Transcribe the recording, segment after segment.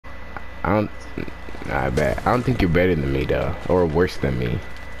I don't. I bet. I don't think you're better than me though, or worse than me.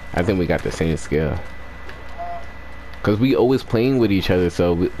 I think we got the same skill. Cause we always playing with each other,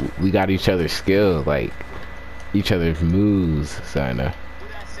 so we got each other's skill, like each other's moves, kinda.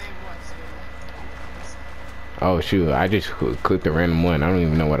 Oh shoot! I just clicked a random one. I don't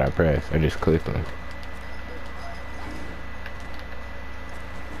even know what I pressed. I just clicked them.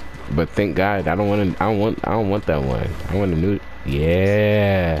 But thank God, I don't want to. I don't want that one. I want a new.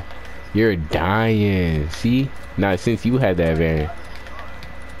 Yeah, you're dying. See? Now since you had that advantage.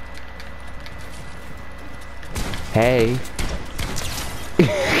 Hey.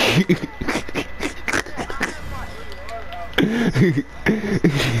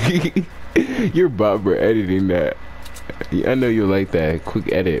 You're Bobber editing that. I know you like that.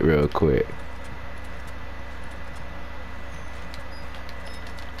 Quick edit, real quick.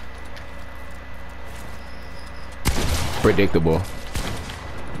 Predictable.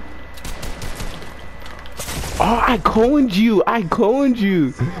 Oh, I coned you. I coned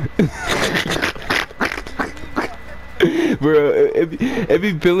you. Bro,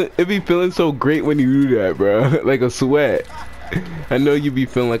 it be feeling so great when you do that, bro. Like a sweat. I know you be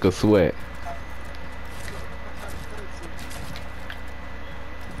feeling like a sweat.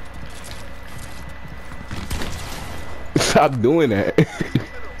 Stop doing that.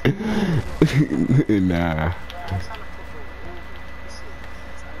 Nah.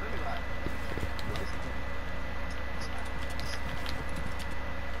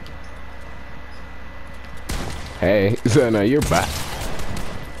 Hey, so now you're back.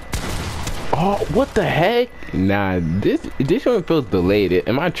 Oh, what the heck? Nah, this one feels delayed.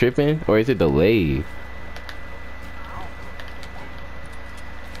 Am I tripping or is it delayed?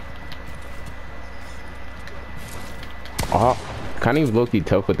 Oh, kind of low-key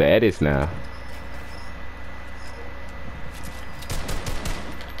tough with the edits now.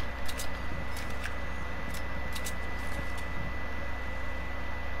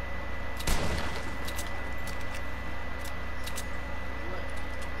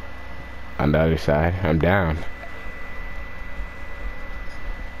 On the other side, I'm down.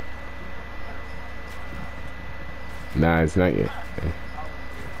 Nah, it's not yet.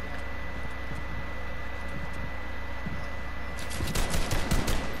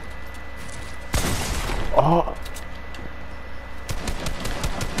 Oh.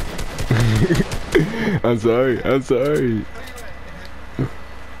 I'm sorry. I'm sorry.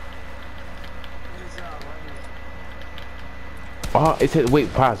 Oh, it says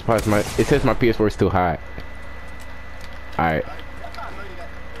wait, pause. It says my PS4 is still hot. Alright.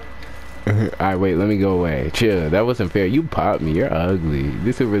 Alright, wait, let me go away. Chill, that wasn't fair. You popped me, you're ugly.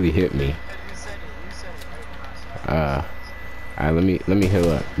 This would really hit me. Alright, let me heal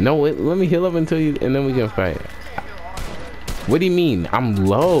up. No, wait, let me heal up until you and then we can fight. What do you mean? I'm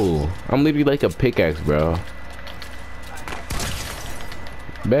low. I'm literally like a pickaxe, bro.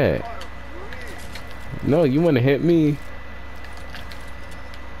 Bet. No, you wanna hit me?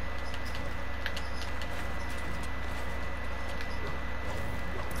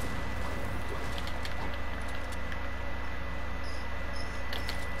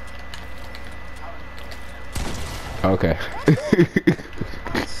 Okay.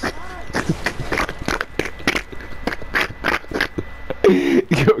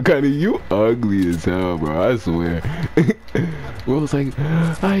 Yo, Connie, you ugly as hell, bro. I swear. Will was like,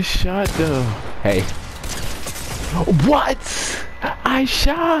 I shot though. Hey. What? I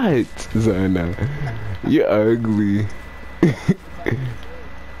shot. Zana, you're ugly.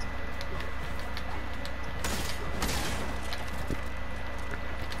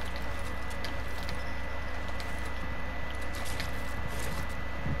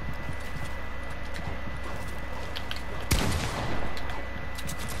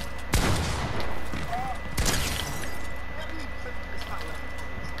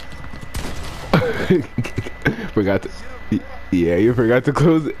 Forgot to, yeah, you forgot to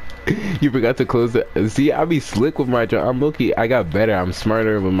close it. You forgot to close it. See, I be slick with my job. I'm low-key, I got better. I'm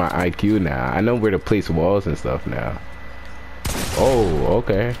smarter with my IQ now. I know where to place walls and stuff now. Oh,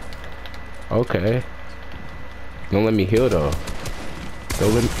 okay. Okay. Don't let me heal though.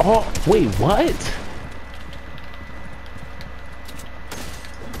 Don't let me, oh, wait, what?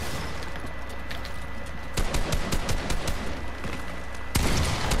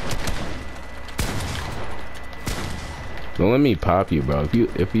 Don't let me pop you, bro.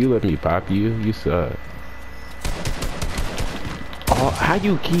 If you let me pop you, you suck. Oh, how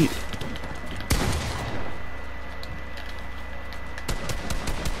you keep?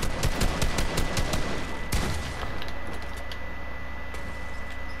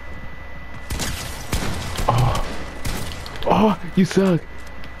 Oh, oh, you suck.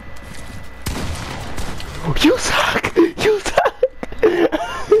 You suck! You suck!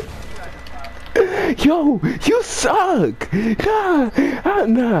 Yo, you suck! Nah,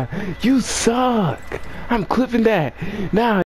 nah, you suck! I'm clipping that. Nah.